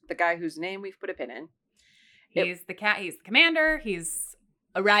guy whose name we've put a pin in. He's the commander. He's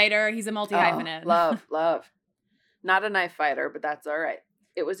a writer. He's a multi-hyphenate. Love. Not a knife fighter, but that's all right.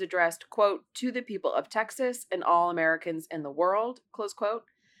 It was addressed, quote, to the people of Texas and all Americans in the world, close quote.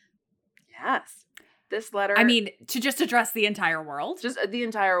 Yes. This letter. I mean, to just address the entire world. Just the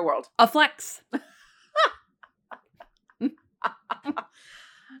entire world. A flex. To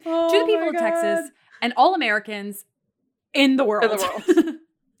the people of Texas and all Americans in the world.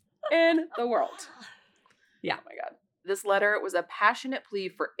 In the world. Yeah. Oh my God. This letter was a passionate plea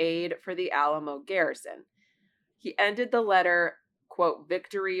for aid for the Alamo garrison. He ended the letter, quote,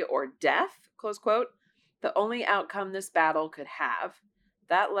 victory or death, close quote, the only outcome this battle could have.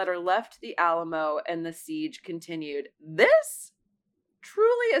 That letter left the Alamo and the siege continued. This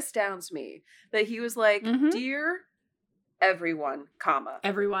truly astounds me that he was like, dear everyone, comma.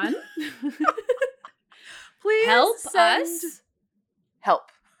 Everyone. Please help us.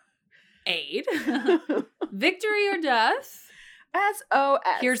 Help. Aid. Victory or death. SOS.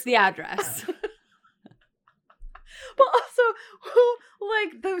 Here's the address. But also,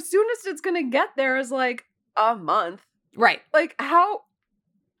 like, the soonest it's going to get there is like a month. Right. Like, how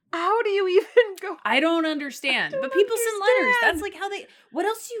do you even go? I don't understand. But people send letters. That's like how what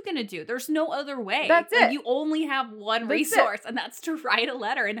else are you going to do? There's no other way. That's it. You only have one resource, and that's to write a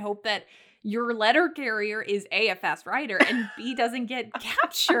letter and hope that your letter carrier is A, a fast writer, and B, doesn't get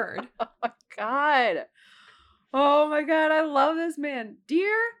captured. Oh my God. Oh my God. I love this man.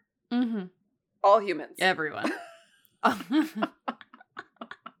 Dear all humans. Everyone.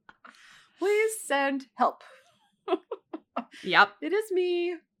 Please send help. Yep. It is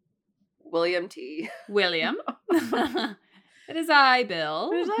me, William T. William. It is I,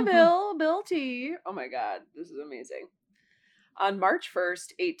 Bill. It is I, Bill T. Oh my God. This is amazing. On March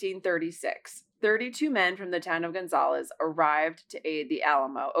 1st, 1836, 32 men from the town of Gonzales arrived to aid the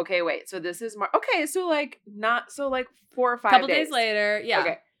Alamo. Okay, wait. So this is not 4 or 5 Couple days. Days later. Yeah.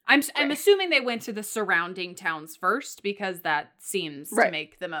 Okay. I'm assuming they went to the surrounding towns first because that seems to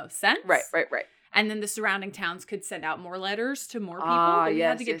make the most sense. Right. And then the surrounding towns could send out more letters to more people. But we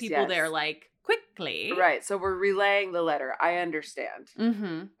had to get people there like quickly. Right. So we're relaying the letter. I understand.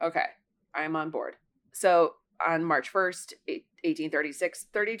 Mm-hmm. Okay. I'm on board. So on March 1st, 1836,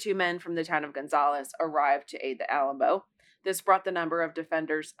 32 men from the town of Gonzales arrived to aid the Alamo. This brought the number of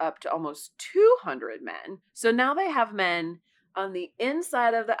defenders up to almost 200 men. So now they have men on the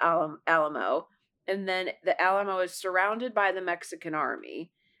inside of the Alamo, and then the Alamo is surrounded by the Mexican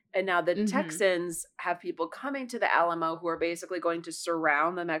army. And now the Texans have people coming to the Alamo who are basically going to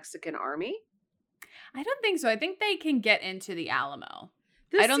surround the Mexican army. I don't think so. I think they can get into the Alamo.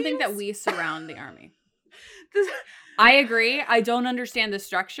 I don't think that we surround the army. I agree. I don't understand the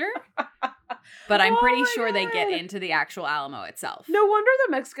structure. But I'm pretty sure they get into the actual Alamo itself. No wonder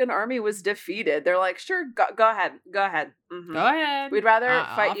the Mexican army was defeated. They're like, sure, go ahead. Mm-hmm. Go ahead. We'd rather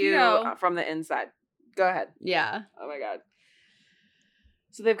fight you from the inside. Go ahead. Yeah. Oh my God.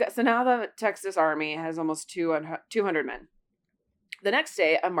 So now the Texas Army has almost 200 men. The next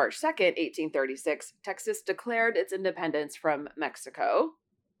day, on March 2nd, 1836, Texas declared its independence from Mexico.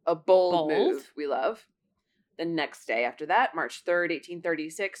 A bold move we love. The next day after that, March 3rd,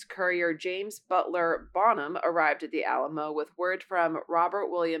 1836, courier James Butler Bonham arrived at the Alamo with word from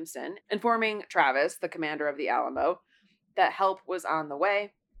Robert Williamson informing Travis, the commander of the Alamo, that help was on the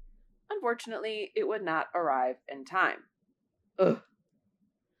way. Unfortunately, it would not arrive in time. Ugh.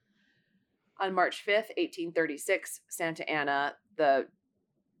 On March 5th, 1836, Santa Anna, the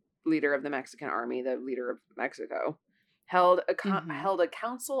leader of the Mexican army, the leader of Mexico, held a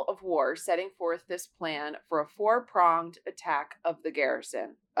council of war setting forth this plan for a 4-pronged attack of the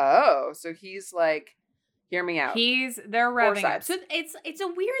garrison. Oh, so he's like, hear me out. They're revving up. So it's a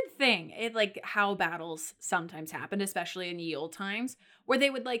weird thing. It like how battles sometimes happen, especially in ye old times, where they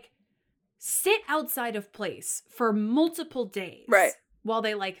would like sit outside of place for multiple days. Right. While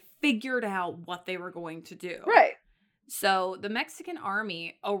they like figured out what they were going to do. Right. So the Mexican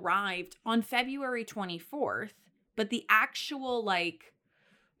army arrived on February 24th, but the actual like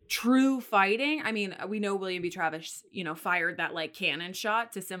true fighting, I mean, we know William B. Travis, fired that like cannon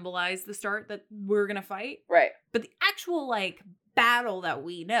shot to symbolize the start that we're going to fight. Right. But the actual like battle that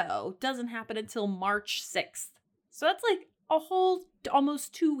we know doesn't happen until March 6th. So that's like a whole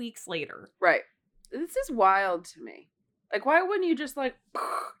almost 2 weeks later. Right. This is wild to me. Like, why wouldn't you just, like,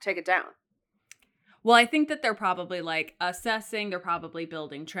 take it down? Well, I think that they're probably, like, assessing. They're probably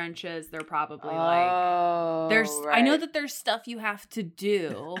building trenches. They're probably, there's... Right. I know that there's stuff you have to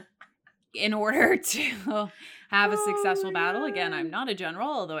do in order to have a successful battle. Again, I'm not a general,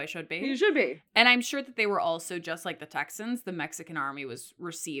 although I should be. You should be. And I'm sure that they were also, just like the Texans, the Mexican army was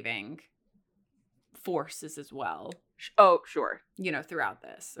receiving forces as well. Oh, sure. Throughout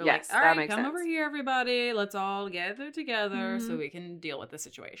this. They're yes, like, all right, that makes come sense. over here, everybody. Let's all gather together so we can deal with the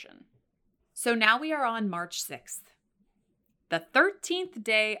situation. So now we are on March 6th. The 13th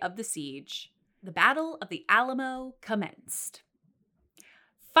day of the siege, the Battle of the Alamo commenced.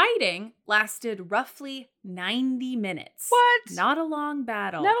 Fighting lasted roughly 90 minutes. What? Not a long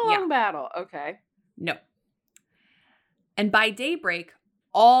battle. Not a long battle. Okay. No. And by daybreak,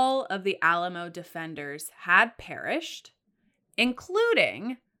 all of the Alamo defenders had perished,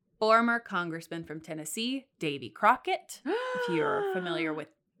 including former congressman from Tennessee, Davy Crockett. If you're familiar with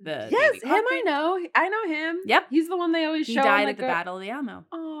the yes, Davy Crockett. Him I know. I know him. Yep. He's the one they always show. He died at the Battle of the Alamo.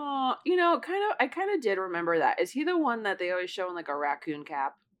 Oh, I kind of did remember that. Is he the one that they always show in like a raccoon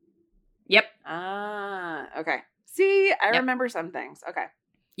cap? Yep. Ah, okay. See, I remember some things. Okay.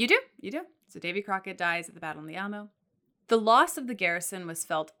 You do. So Davy Crockett dies at the Battle of the Alamo. The loss of the garrison was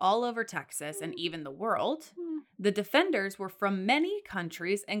felt all over Texas and even the world. The defenders were from many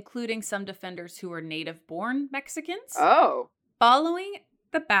countries, including some defenders who were native-born Mexicans. Oh. Following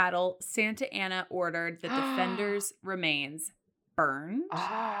the battle, Santa Anna ordered the defenders' remains burned.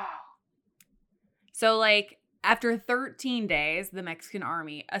 Oh. So, like, after 13 days, the Mexican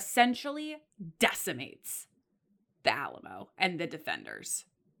army essentially decimates the Alamo and the defenders.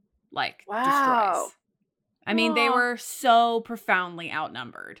 Like, destroys. I mean, they were so profoundly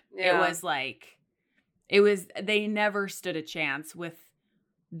outnumbered. Yeah. They never stood a chance with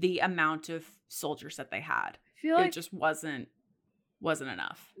the amount of soldiers that they had. I feel like it just wasn't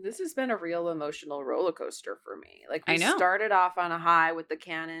enough. This has been a real emotional roller coaster for me. Like, we I know. started off on a high with the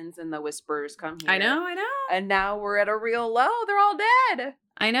cannons and the whispers come here. I know. And now we're at a real low. They're all dead.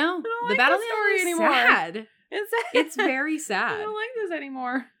 I know. I don't The like Battle this of the story Alamo is anymore. sad. It's sad. It's very sad. I don't like this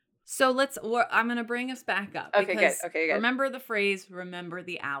anymore. So I'm going to bring us back up. Okay, good. Remember the phrase, remember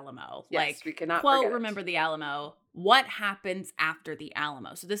the Alamo. Yes, we cannot quote, forget it. remember the Alamo. What happens after the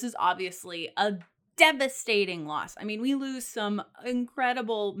Alamo? So this is obviously a devastating loss. I mean, we lose some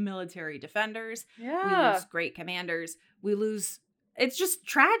incredible military defenders. Yeah. We lose great commanders. It's just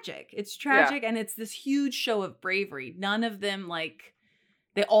tragic. It's tragic, and it's this huge show of bravery. None of them,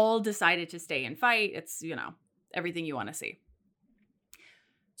 they all decided to stay and fight. It's, everything you want to see.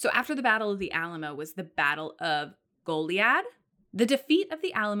 So after the Battle of the Alamo was the Battle of Goliad. The defeat of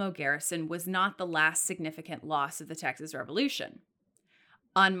the Alamo garrison was not the last significant loss of the Texas Revolution.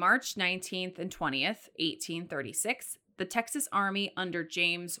 On March 19th and 20th, 1836, the Texas Army under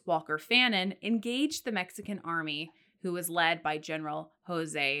James Walker Fannin engaged the Mexican army, who was led by General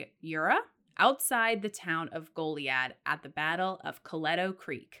Jose Ura, outside the town of Goliad at the Battle of Coleto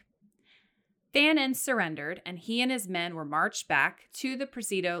Creek. Fannin surrendered, and he and his men were marched back to the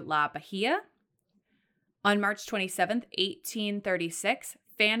Presidio La Bahia, On March 27th, 1836,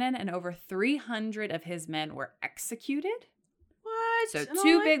 Fannin and over 300 of his men were executed. What? So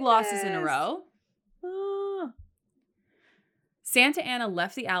 2 big losses in a row. Santa Anna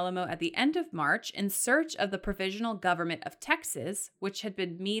left the Alamo at the end of March in search of the Provisional Government of Texas, which had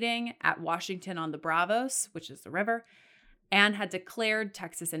been meeting at Washington on the Bravos, which is the river, and had declared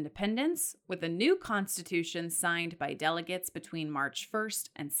Texas independence with a new constitution signed by delegates between March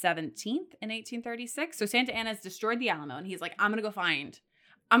 1st and 17th in 1836. So Santa Anna's destroyed the Alamo, and he's like, I'm going to go find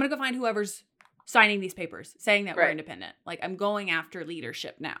whoever's signing these papers saying that we're independent. Like, I'm going after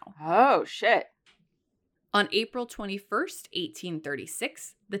leadership now. Oh, shit. On April 21st,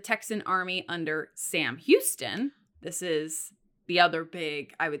 1836, the Texan Army under Sam Houston, this is the other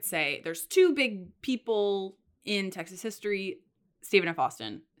big, I would say, there's 2 big people in Texas history, Stephen F.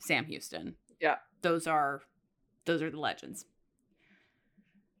 Austin, Sam Houston. Yeah. Those are the legends.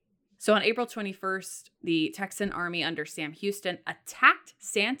 So on April 21st, the Texan Army under Sam Houston attacked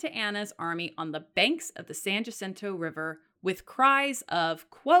Santa Anna's army on the banks of the San Jacinto River with cries of,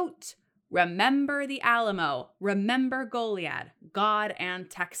 quote, "Remember the Alamo, remember Goliad, God and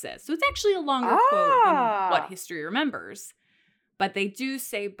Texas." So it's actually a longer quote than what history remembers. But they do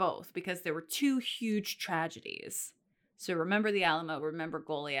say both because there were 2 huge tragedies. So remember the Alamo, remember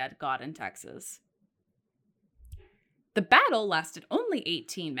Goliad, God and Texas. The battle lasted only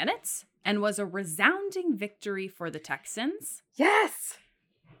 18 minutes and was a resounding victory for the Texans. Yes!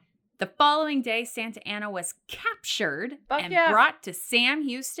 The following day, Santa Anna was captured brought to Sam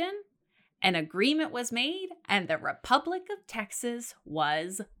Houston. An agreement was made, and the Republic of Texas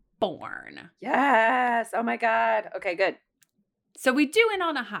was born. Yes! Oh my God. Okay, good. So we do it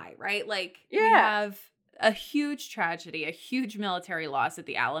on a high, right? Like, we have a huge tragedy, a huge military loss at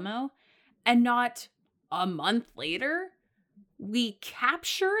the Alamo, and not a month later, we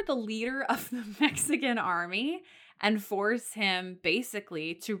capture the leader of the Mexican army and force him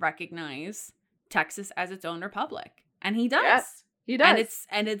basically to recognize Texas as its own republic. And he does. Yes, he does.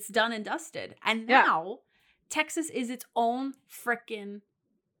 And it's done and dusted. And now Texas is its own freaking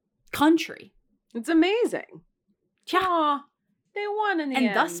country. It's amazing. Yeah. Aww, they won in the end.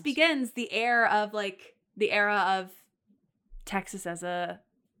 And thus begins the era of Texas as a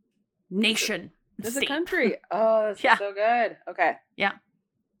nation. As a country. Oh, this is so good. Okay. Yeah.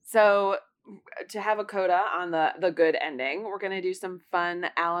 So to have a coda on the good ending, we're going to do some fun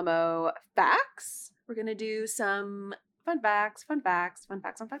Alamo facts. We're going to do some fun facts.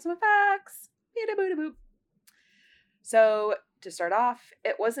 Beada-booda-boop. So to start off,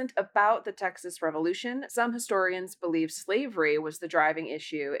 it wasn't about the Texas Revolution. Some historians believe slavery was the driving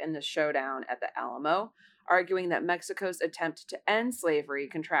issue in the showdown at the Alamo, arguing that Mexico's attempt to end slavery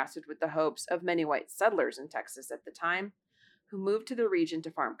contrasted with the hopes of many white settlers in Texas at the time, who moved to the region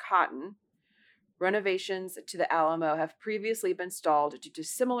to farm cotton. Renovations to the Alamo have previously been stalled due to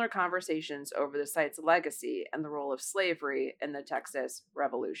similar conversations over the site's legacy and the role of slavery in the Texas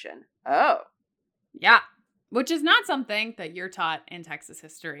Revolution. Oh. Yeah. Which is not something that you're taught in Texas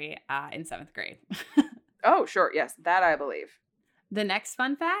history in 7th grade. Oh, sure. Yes, that I believe. The next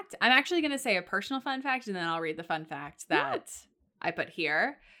fun fact, I'm actually going to say a personal fun fact, and then I'll read the fun fact that I put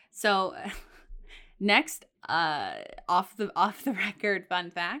here. So next, off the record fun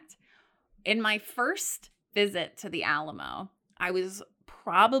fact, in my first visit to the Alamo, I was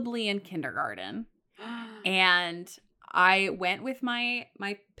probably in kindergarten, and I went with my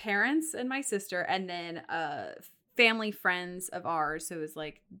parents and my sister, and then family friends of ours, so it was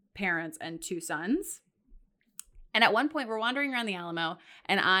like parents and 2 sons. And at one point, we're wandering around the Alamo,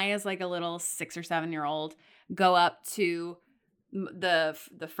 and I, as like a little 6 or 7-year-old, go up to the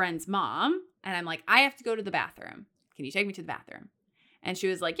friend's mom, and I'm like, I have to go to the bathroom. Can you take me to the bathroom? And she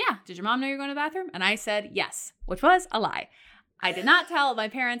was like, yeah. Did your mom know you're going to the bathroom? And I said yes, which was a lie. I did not tell my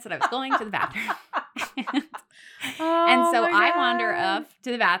parents that I was going to the bathroom. And so I wander up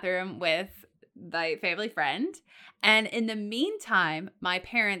to the bathroom with my family friend. And in the meantime, my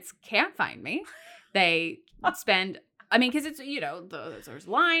parents can't find me. They spend, because it's, there's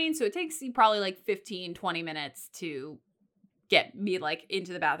lines. So it takes you probably like 15, 20 minutes to get me like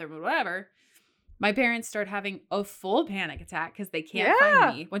into the bathroom or whatever. My parents start having a full panic attack because they can't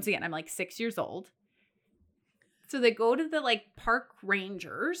find me. Once again, I'm like 6 years old. So they go to the like park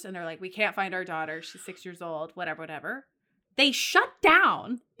rangers and they're like, we can't find our daughter. She's 6 years old, whatever. They shut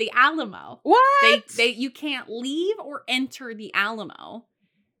down the Alamo. What? You can't leave or enter the Alamo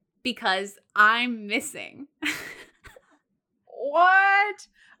because I'm missing. What?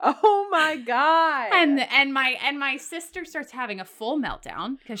 Oh my God. And my sister starts having a full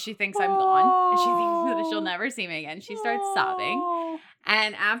meltdown because she thinks I'm gone and she thinks that she'll never see me again. She starts sobbing.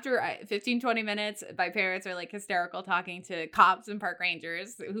 And after 15, 20 minutes, my parents are like hysterical talking to cops and park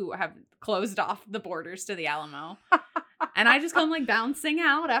rangers who have closed off the borders to the Alamo. And I just come like bouncing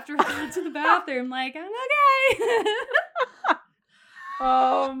out after I go to the bathroom like, I'm okay.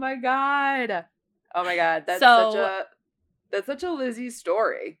 Oh my God. That's such a Lizzie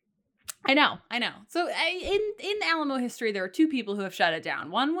story. I know. So in Alamo history, there are two people who have shut it down.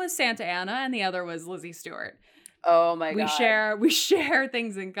 One was Santa Ana and the other was Lizzie Stewart. Oh my God. We share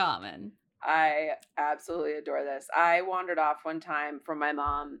things in common. I absolutely adore this. I wandered off one time from my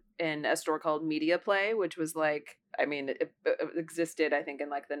mom in a store called Media Play, which was like, I mean, it existed, I think, in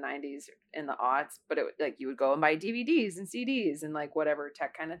like the 90s, in the aughts, but it like you would go and buy DVDs and CDs and like whatever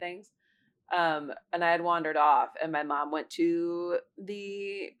tech kind of things. And I had wandered off, and my mom went to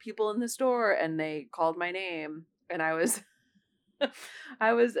the people in the store and they called my name, and I was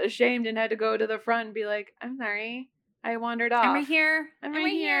I was ashamed and had to go to the front and be like, I'm sorry, I wandered off. I'm right here. I'm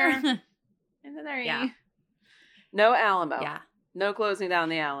right here. I'm sorry. Yeah. No Alamo. Yeah. No closing down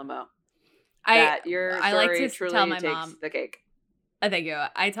the Alamo. I like to truly tell my takes mom the cake. Thank you.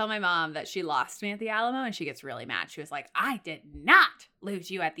 I tell my mom that she lost me at the Alamo, and she gets really mad. She was like, I did not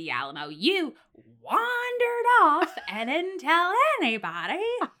lose you at the Alamo. You wandered off and didn't tell anybody.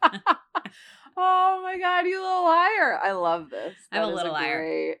 Oh my God, you little liar. I love this. I'm a little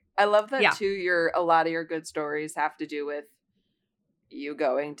liar. I love that too. A lot of your good stories have to do with you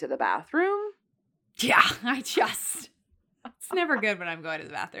going to the bathroom. Yeah, it's never good when I'm going to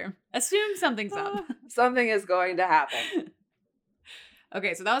the bathroom. Assume something's up. Something is going to happen.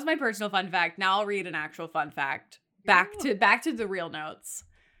 Okay, so that was my personal fun fact. Now I'll read an actual fun fact. Back to the real notes.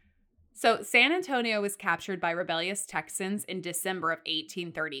 So San Antonio was captured by rebellious Texans in December of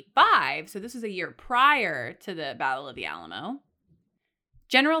 1835. So this was a year prior to the Battle of the Alamo.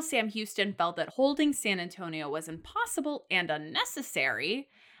 General Sam Houston felt that holding San Antonio was impossible and unnecessary,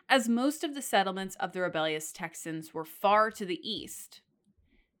 as most of the settlements of the rebellious Texans were far to the east.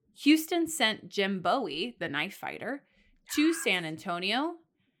 Houston sent Jim Bowie, the knife fighter, to San Antonio.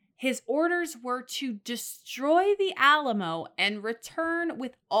 His orders were to destroy the Alamo and return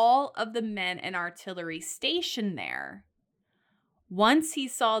with all of the men and artillery stationed there. Once he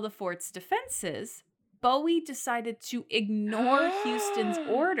saw the fort's defenses, Bowie decided to ignore Houston's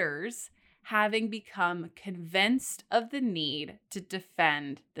orders, having become convinced of the need to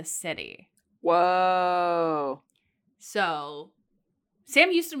defend the city. Whoa. So Sam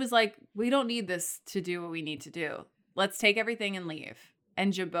Houston was like, we don't need this to do what we need to do. Let's take everything and leave.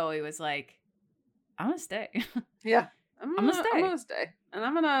 And Jim Bowie was like, I'm going to stay. Yeah. I'm going to stay. I'm going to stay. And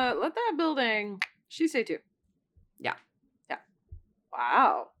I'm going to let that building, she stay too. Yeah. Yeah.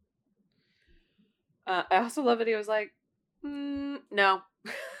 Wow. I also love that he was like, no.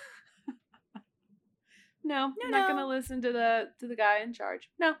 No, I'm not going to listen to the guy in charge.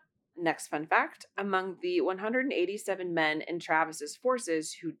 No. Next fun fact, among the 187 men in Travis's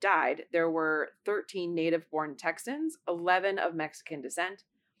forces who died, there were 13 native-born Texans, 11 of Mexican descent.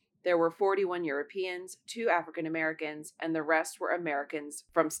 There were 41 Europeans, 2 African Americans, and the rest were Americans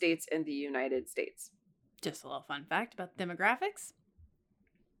from states in the United States. Just a little fun fact about the demographics.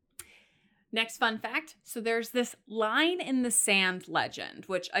 Next fun fact. So there's this line in the sand legend,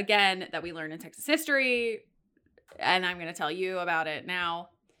 which again, that we learn in Texas history, and I'm going to tell you about it now.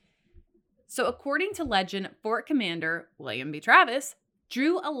 So according to legend, Fort Commander William B. Travis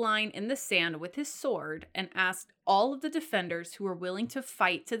drew a line in the sand with his sword and asked all of the defenders who were willing to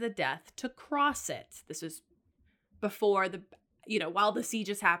fight to the death to cross it. This was before while the siege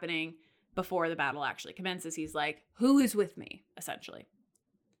is happening, before the battle actually commences. He's like, who is with me, essentially?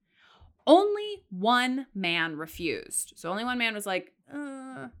 Only one man refused. So only one man was like,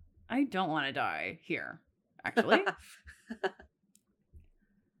 I don't want to die here, actually.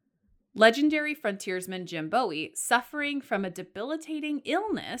 Legendary frontiersman Jim Bowie, suffering from a debilitating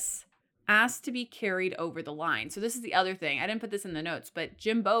illness, asked to be carried over the line. So this is the other thing. I didn't put this in the notes, but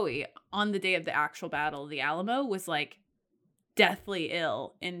Jim Bowie, on the day of the actual battle of the Alamo, was like deathly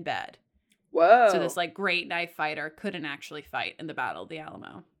ill in bed. Whoa. So this like great knife fighter couldn't actually fight in the Battle of the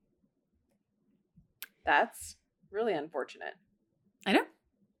Alamo. That's really unfortunate. I know.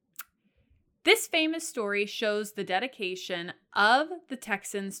 This famous story shows the dedication of the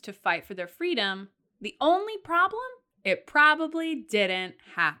Texans to fight for their freedom. The only problem, it probably didn't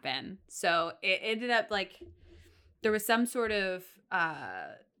happen. So it ended up like there was some sort of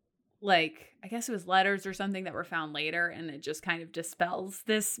I guess it was letters or something that were found later, and it just kind of dispels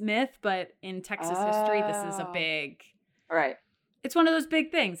this myth. But in Texas history, this is a big, right. It's one of those big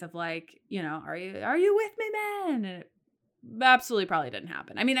things of like, are you with me, man? And it absolutely probably didn't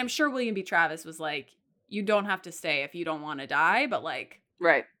happen. I mean, I'm sure William B. Travis was like, you don't have to stay if you don't want to die, but like,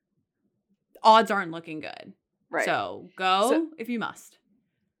 right. Odds aren't looking good. Right. So go if you must.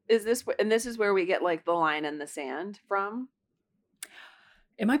 Is this where we get like the line in the sand from?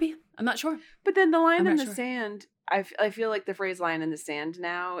 It might be. I'm not sure. But then the line in the sand, I feel like the phrase line in the sand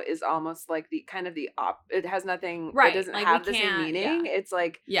now is almost like the kind of the it has nothing, right. It doesn't like have the same meaning. Yeah. It's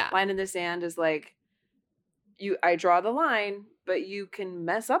like line in the sand is like I draw the line, but you can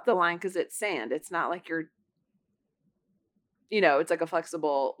mess up the line because it's sand. It's not like you're, it's like a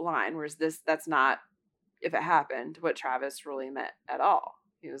flexible line, whereas that's not, if it happened, what Travis really meant at all.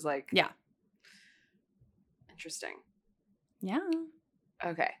 He was like, yeah. Interesting. Yeah.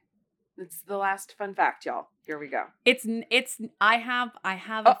 Okay. It's the last fun fact, y'all. Here we go. I have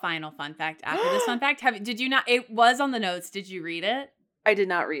a final fun fact after this fun fact. Did you not? It was on the notes. Did you read it? I did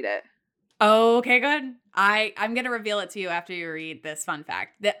not read it. Oh, okay, good. I'm going to reveal it to you after you read this fun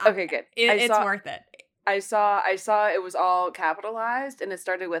fact. Okay, good. It's worth it. I saw it was all capitalized and it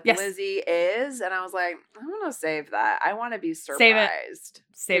started with Lizzie is, and I was like, I'm going to save that. I want to be surprised.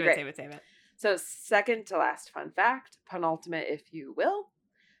 Save it. So second to last fun fact, penultimate if you will.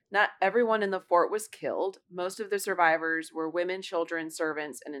 Not everyone in the fort was killed. Most of the survivors were women, children,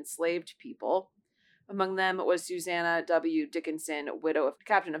 servants, and enslaved people. Among them was Susanna W. Dickinson, widow of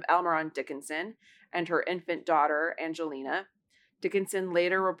Captain of Alamo Dickinson, and her infant daughter, Angelina. Dickinson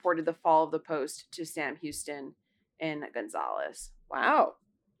later reported the fall of the post to Sam Houston in Gonzales. Wow.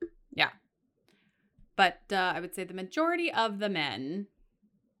 Yeah. But I would say the majority of the men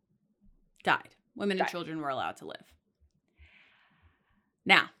died. Women and children were allowed to live.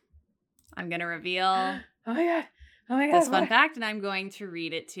 Now, I'm going to reveal this fun fact, and I'm going to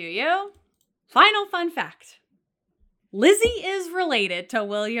read it to you. Final fun fact. Lizzie is related to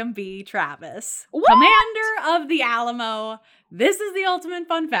William B. Travis, commander of the Alamo. This is the ultimate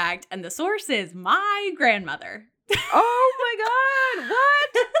fun fact, and the source is my grandmother. Oh my God.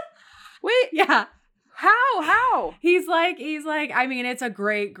 What? Wait. Yeah. How? He's like, I mean, it's a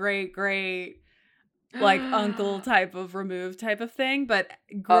great, like uncle type of removed type of thing, but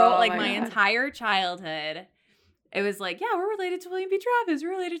my entire childhood, it was like, yeah, we're related to William B. Travis.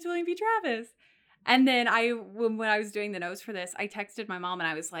 And then when I was doing the notes for this, I texted my mom and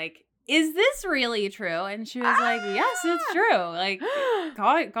I was like, is this really true? And she was like, yes, it's true. Like,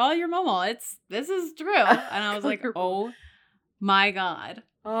 call your mama. This is true. And I was like, oh my God.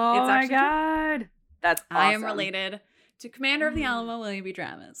 Oh it's my God. True. That's awesome. I am related to Commander of the Alamo, William B.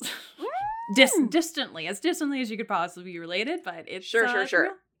 Travis. Distantly as you could possibly be related, but it's sure.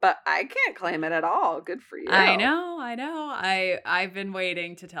 Real. But I can't claim it at all. Good for you. I know. I've been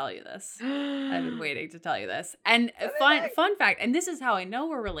waiting to tell you this. And fun fact, and this is how I know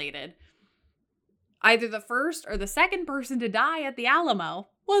we're related. Either the first or the second person to die at the Alamo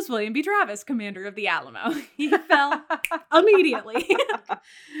was William B. Travis, commander of the Alamo. He fell immediately.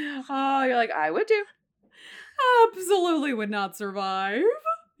 Oh, you're like, I would do. Absolutely would not survive.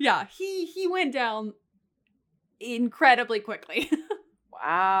 Yeah, he went down incredibly quickly.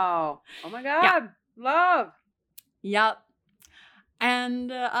 Wow. Oh my God. Yeah. Love. Yep.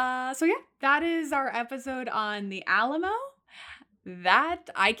 And so that is our episode on the Alamo. That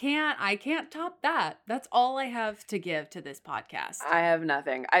I can't top that. That's all I have to give to this podcast. I have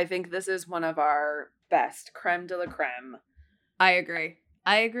nothing. I think this is one of our best, creme de la creme. I agree.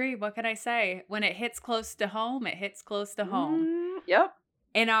 What can I say? When it hits close to home, it hits close to home. Yep.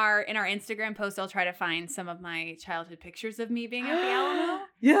 In our Instagram post, I'll try to find some of my childhood pictures of me being at the Alamo.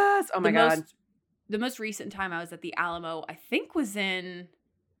 Yes. Oh my God. The most recent time I was at the Alamo, I think it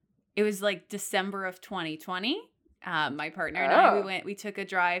was like December of 2020. My partner and I, we took a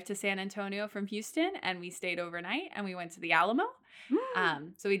drive to San Antonio from Houston and we stayed overnight and we went to the Alamo.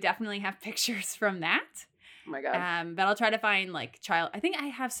 So we definitely have pictures from that. Oh my God. But I'll try to find I think I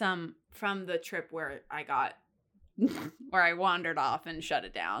have some from the trip where I wandered off and shut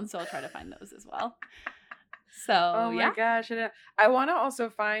it down. So I'll try to find those as well. So, oh my gosh. I want to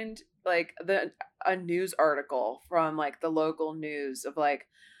also find a news article from the local news of the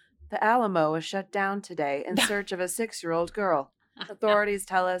Alamo was shut down today in search of a 6-year-old girl. Authorities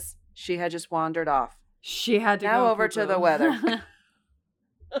tell us she had just wandered off. She had to now go over to the weather.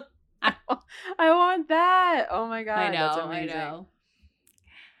 I want that. Oh my God. I know. That's amazing. I know.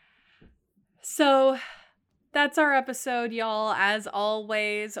 So that's our episode, y'all. As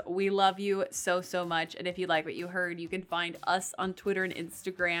always, we love you so, so much. And if you like what you heard, you can find us on Twitter and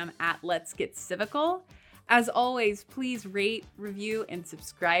Instagram at Let's Get Civical. As always, please rate, review, and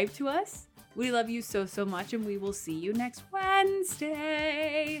subscribe to us. We love you so, so much, and we will see you next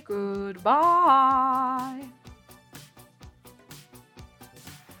Wednesday. Goodbye.